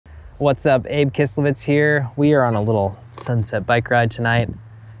What's up, Abe Kislevitz here. We are on a little sunset bike ride tonight,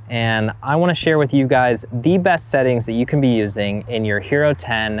 and I want to share with you guys the best settings that you can be using in your Hero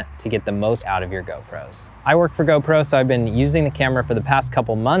 10 to get the most out of your GoPros. I work for GoPro, so I've been using the camera for the past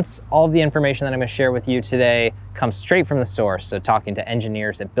couple months. All of the information that I'm going to share with you today comes straight from the source, so talking to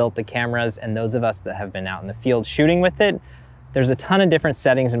engineers that built the cameras and those of us that have been out in the field shooting with it. There's a ton of different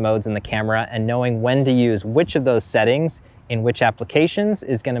settings and modes in the camera, and knowing when to use which of those settings in which applications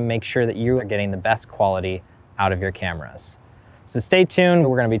is going to make sure that you are getting the best quality out of your cameras. So stay tuned.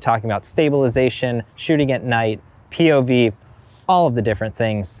 We're going to be talking about stabilization, shooting at night, POV, all of the different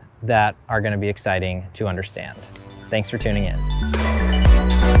things that are going to be exciting to understand. Thanks for tuning in.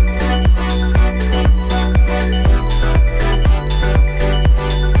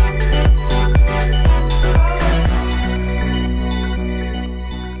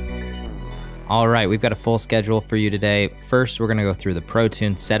 All right, we've got a full schedule for you today. First, we're gonna go through the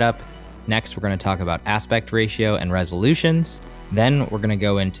ProTune setup. Next, we're gonna talk about aspect ratio and resolutions. Then we're gonna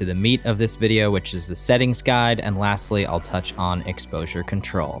go into the meat of this video, which is the settings guide. And lastly, I'll touch on exposure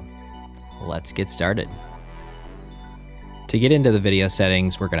control. Let's get started. To get into the video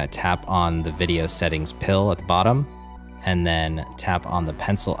settings, we're gonna tap on the video settings pill at the bottom, and then tap on the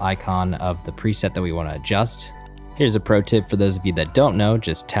pencil icon of the preset that we wanna adjust. Here's a pro tip for those of you that don't know,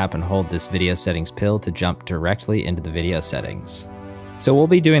 just tap and hold this video settings pill to jump directly into the video settings. So we'll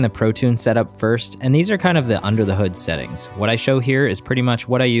be doing the ProTune setup first, and these are kind of the under the hood settings. What I show here is pretty much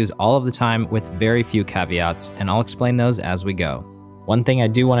what I use all of the time with very few caveats, and I'll explain those as we go. One thing I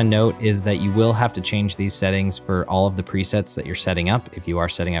do want to note is that you will have to change these settings for all of the presets that you're setting up if you are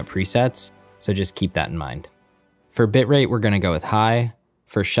setting up presets, so just keep that in mind. For bitrate, we're going to go with high.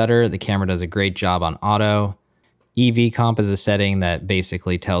 For shutter, the camera does a great job on auto. EV comp is a setting that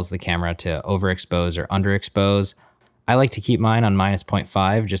basically tells the camera to overexpose or underexpose. I like to keep mine on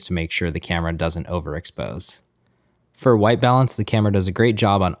 -0.5 just to make sure the camera doesn't overexpose. For white balance, the camera does a great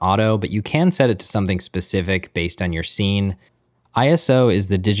job on auto, but you can set it to something specific based on your scene. ISO is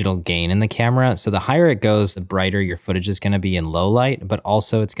the digital gain in the camera, so the higher it goes, the brighter your footage is going to be in low light, but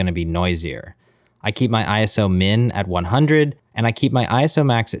also it's going to be noisier. I keep my ISO min at 100, and I keep my ISO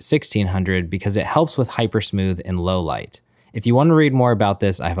max at 1600 because it helps with hypersmooth in low light. If you want to read more about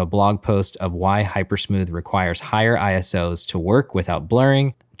this, I have a blog post of why hypersmooth requires higher ISOs to work without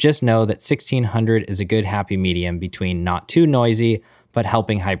blurring. Just know that 1600 is a good happy medium between not too noisy, but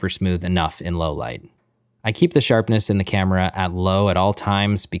helping hypersmooth enough in low light. I keep the sharpness in the camera at low at all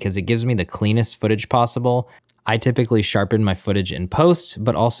times because it gives me the cleanest footage possible. I typically sharpen my footage in post,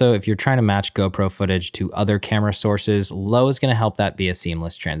 but also if you're trying to match GoPro footage to other camera sources, low is going to help that be a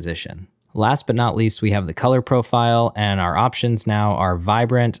seamless transition. Last but not least, we have the color profile, and our options now are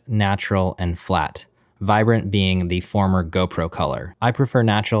vibrant, natural, and flat. Vibrant being the former GoPro color. I prefer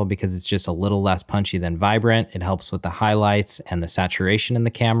natural because it's just a little less punchy than vibrant. It helps with the highlights and the saturation in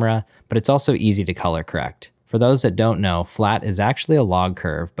the camera, but it's also easy to color correct. For those that don't know, flat is actually a log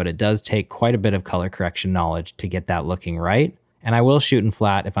curve, but it does take quite a bit of color correction knowledge to get that looking right. And I will shoot in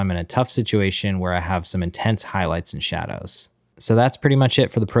flat if I'm in a tough situation where I have some intense highlights and shadows. So that's pretty much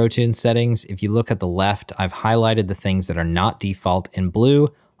it for the ProTune settings. If you look at the left, I've highlighted the things that are not default in blue.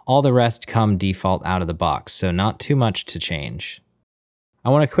 All the rest come default out of the box, so not too much to change. I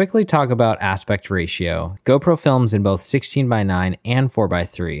want to quickly talk about aspect ratio. GoPro films in both 16:9 and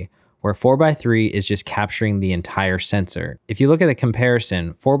 4:3. Where 4:3 is just capturing the entire sensor. If you look at the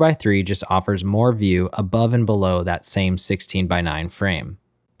comparison, 4:3 just offers more view above and below that same 16:9 frame.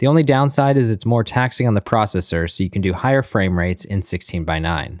 The only downside is it's more taxing on the processor, so you can do higher frame rates in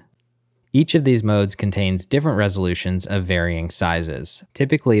 16:9. Each of these modes contains different resolutions of varying sizes.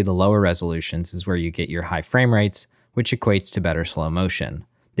 Typically, the lower resolutions is where you get your high frame rates, which equates to better slow motion.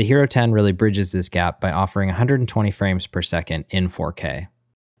 The Hero 10 really bridges this gap by offering 120 frames per second in 4K.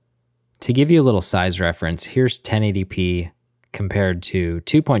 To give you a little size reference, here's 1080p compared to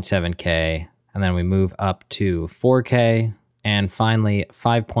 2.7K, and then we move up to 4K, and finally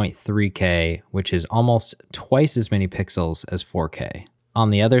 5.3K, which is almost twice as many pixels as 4K. On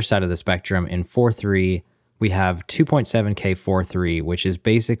the other side of the spectrum, in 4.3, we have 2.7K 4.3, which is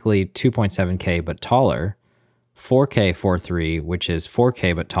basically 2.7K but taller, 4K 4.3, which is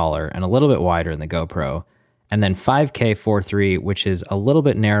 4K but taller and a little bit wider in the GoPro, and then 5K 4.3, which is a little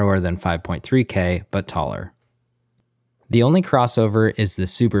bit narrower than 5.3K, but taller. The only crossover is the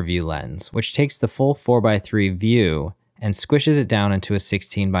Super View lens, which takes the full 4:3 view and squishes it down into a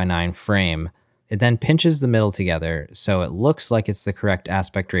 16:9 frame. It then pinches the middle together, so it looks like it's the correct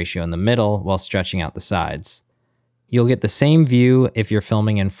aspect ratio in the middle while stretching out the sides. You'll get the same view if you're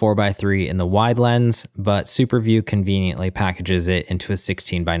filming in 4x3 in the wide lens, but Super View conveniently packages it into a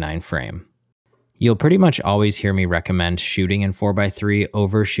 16:9 frame. You'll pretty much always hear me recommend shooting in 4x3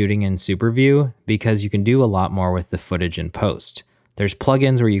 over shooting in Super View because you can do a lot more with the footage in post. There's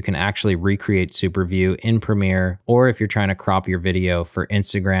plugins where you can actually recreate Super View in Premiere, or if you're trying to crop your video for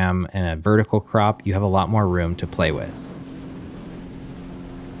Instagram and a vertical crop, you have a lot more room to play with.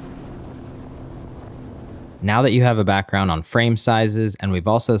 Now that you have a background on frame sizes and we've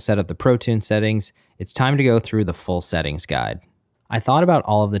also set up the ProTune settings, it's time to go through the full settings guide. I thought about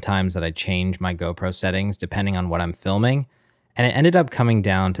all of the times that I change my GoPro settings depending on what I'm filming, and it ended up coming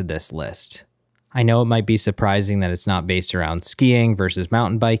down to this list. I know it might be surprising that it's not based around skiing versus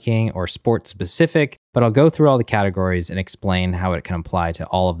mountain biking or sports specific, but I'll go through all the categories and explain how it can apply to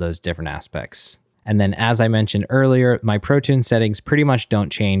all of those different aspects. And then as I mentioned earlier, my ProTune settings pretty much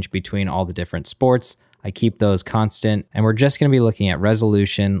don't change between all the different sports. I keep those constant, and we're just going to be looking at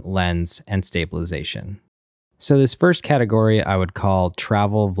resolution, lens, and stabilization. So this first category I would call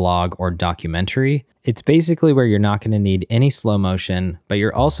travel, vlog, or documentary. It's basically where you're not going to need any slow motion, but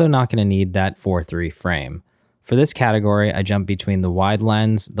you're also not going to need that 4:3 frame. For this category, I jump between the wide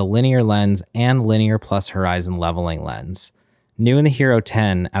lens, the linear lens, and linear plus horizon leveling lens. New in the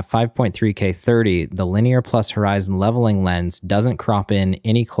HERO10 at 5.3K 30, the linear plus horizon leveling lens doesn't crop in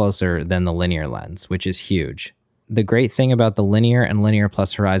any closer than the linear lens, which is huge. The great thing about the linear and linear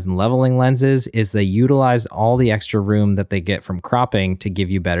plus horizon leveling lenses is they utilize all the extra room that they get from cropping to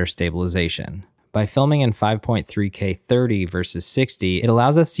give you better stabilization. By filming in 5.3K 30 versus 60, it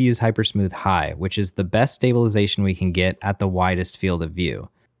allows us to use Hypersmooth High, which is the best stabilization we can get at the widest field of view.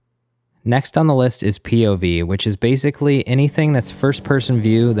 Next on the list is POV, which is basically anything that's first-person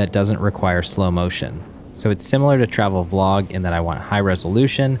view that doesn't require slow motion. So it's similar to travel vlog in that I want high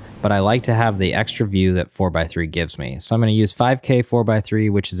resolution, but I like to have the extra view that 4x3 gives me. So I'm going to use 5K 4x3,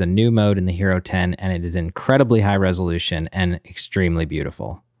 which is a new mode in the HERO10, and it is incredibly high resolution and extremely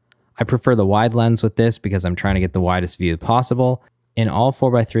beautiful. I prefer the wide lens with this because I'm trying to get the widest view possible. In all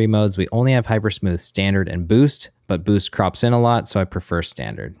 4x3 modes, we only have Hypersmooth Standard and Boost, but Boost crops in a lot, so I prefer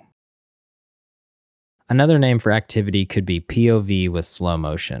Standard. Another name for activity could be POV with slow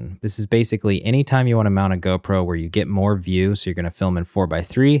motion. This is basically anytime you want to mount a GoPro where you get more view, so you're going to film in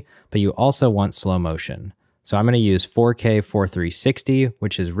 4x3, but you also want slow motion. So I'm going to use 4K 4:360,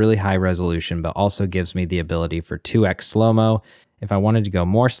 which is really high resolution, but also gives me the ability for 2x slow-mo. If I wanted to go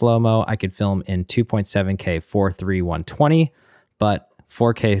more slow-mo, I could film in 2.7K 4:3 but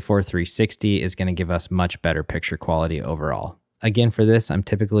 4K 4:360 is going to give us much better picture quality overall. Again, for this, I'm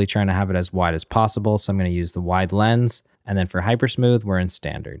typically trying to have it as wide as possible, so I'm going to use the wide lens, and then for Hypersmooth, we're in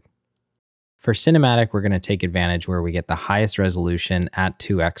Standard. For cinematic, we're going to take advantage where we get the highest resolution at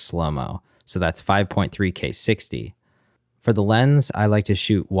 2x slow-mo, so that's 5.3K 60. For the lens, I like to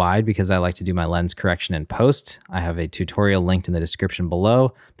shoot wide because I like to do my lens correction in post. I have a tutorial linked in the description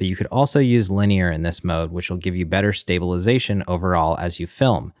below, but you could also use linear in this mode, which will give you better stabilization overall as you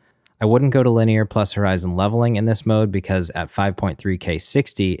film. I wouldn't go to linear plus horizon leveling in this mode because at 5.3K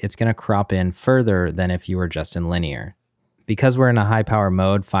 60, it's going to crop in further than if you were just in linear. Because we're in a high power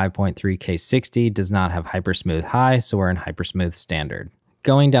mode, 5.3K 60 does not have Hypersmooth High, so we're in Hypersmooth Standard.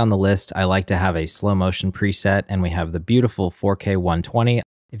 Going down the list, I like to have a slow motion preset, and we have the beautiful 4K 120.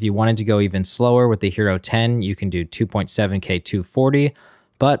 If you wanted to go even slower with the HERO10, you can do 2.7K 240,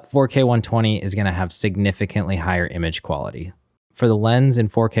 but 4K 120 is going to have significantly higher image quality. For the lens in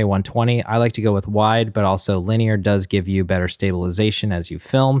 4K 120, I like to go with wide, but also linear does give you better stabilization as you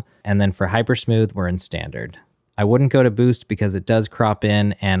film. And then for Hypersmooth, we're in Standard. I wouldn't go to Boost because it does crop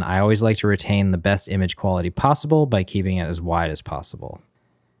in, and I always like to retain the best image quality possible by keeping it as wide as possible.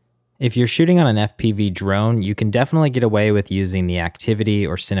 If you're shooting on an FPV drone, you can definitely get away with using the activity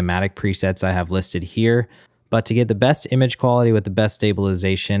or cinematic presets I have listed here. But to get the best image quality with the best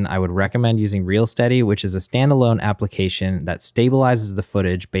stabilization, I would recommend using RealSteady, which is a standalone application that stabilizes the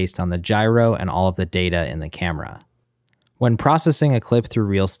footage based on the gyro and all of the data in the camera. When processing a clip through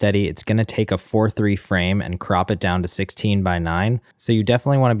RealSteady, it's going to take a 4:3 frame and crop it down to 16:9, so you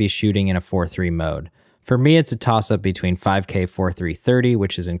definitely want to be shooting in a 4:3 mode. For me, it's a toss-up between 5K 4:330,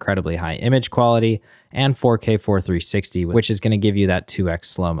 which is incredibly high image quality, and 4K 4:360, which is going to give you that 2x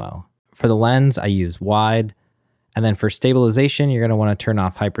slow-mo. For the lens, I use wide. And then for stabilization, you're going to want to turn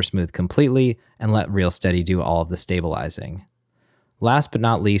off Hypersmooth completely and let RealSteady do all of the stabilizing. Last but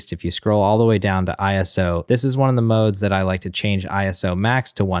not least, if you scroll all the way down to ISO, this is one of the modes that I like to change ISO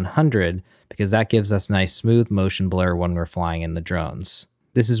max to 100 because that gives us nice smooth motion blur when we're flying in the drones.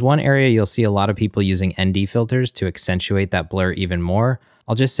 This is one area you'll see a lot of people using ND filters to accentuate that blur even more.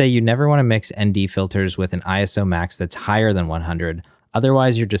 I'll just say you never want to mix ND filters with an ISO max that's higher than 100,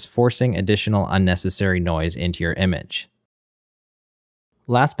 otherwise you're just forcing additional unnecessary noise into your image.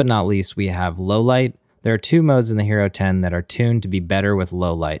 Last but not least, we have low light. There are two modes in the Hero 10 that are tuned to be better with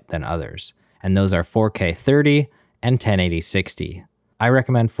low light than others, and those are 4K 30 and 1080 60. I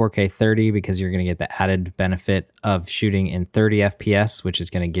recommend 4K 30 because you're going to get the added benefit of shooting in 30 FPS, which is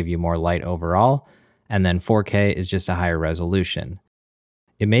going to give you more light overall, and then 4K is just a higher resolution.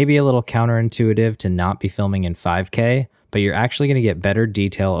 It may be a little counterintuitive to not be filming in 5K, but you're actually going to get better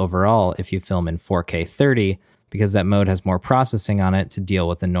detail overall if you film in 4K 30 because that mode has more processing on it to deal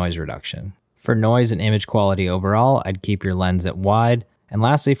with the noise reduction. For noise and image quality overall, I'd keep your lens at wide. And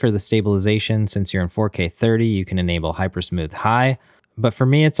lastly, for the stabilization, since you're in 4K 30, you can enable Hypersmooth High. But for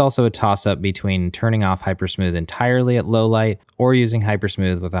me, it's also a toss-up between turning off Hypersmooth entirely at low light or using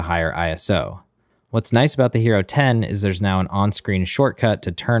Hypersmooth with a higher ISO. What's nice about the Hero 10 is there's now an on-screen shortcut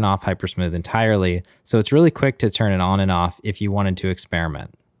to turn off Hypersmooth entirely, so it's really quick to turn it on and off if you wanted to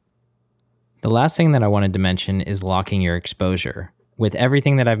experiment. The last thing that I wanted to mention is locking your exposure. With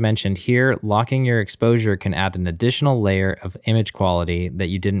everything that I've mentioned here, locking your exposure can add an additional layer of image quality that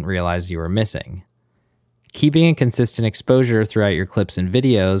you didn't realize you were missing. Keeping a consistent exposure throughout your clips and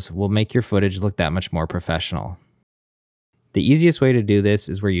videos will make your footage look that much more professional. The easiest way to do this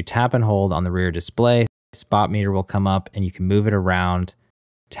is where you tap and hold on the rear display, spot meter will come up and you can move it around,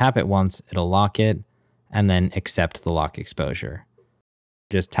 tap it once, it'll lock it, and then accept the lock exposure.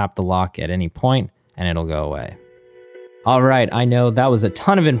 Just tap the lock at any point and it'll go away. All right, I know that was a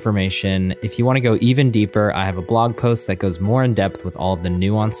ton of information. If you want to go even deeper, I have a blog post that goes more in depth with all of the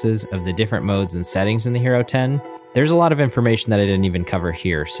nuances of the different modes and settings in the Hero 10. There's a lot of information that I didn't even cover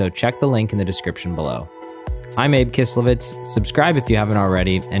here, so check the link in the description below. I'm Abe Kislevitz. Subscribe if you haven't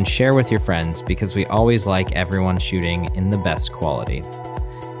already, and share with your friends because we always like everyone shooting in the best quality.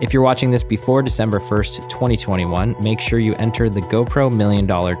 If you're watching this before December 1st, 2021, make sure you enter the GoPro $1 Million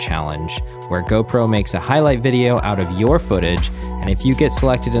Challenge, where GoPro makes a highlight video out of your footage, and if you get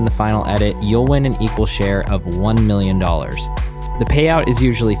selected in the final edit, you'll win an equal share of $1 million. The payout is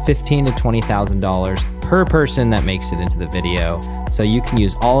usually $15,000 to $20,000 per person that makes it into the video, so you can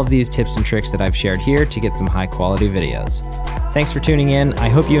use all of these tips and tricks that I've shared here to get some high quality videos. Thanks for tuning in, I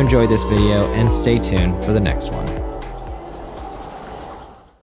hope you enjoyed this video, and stay tuned for the next one.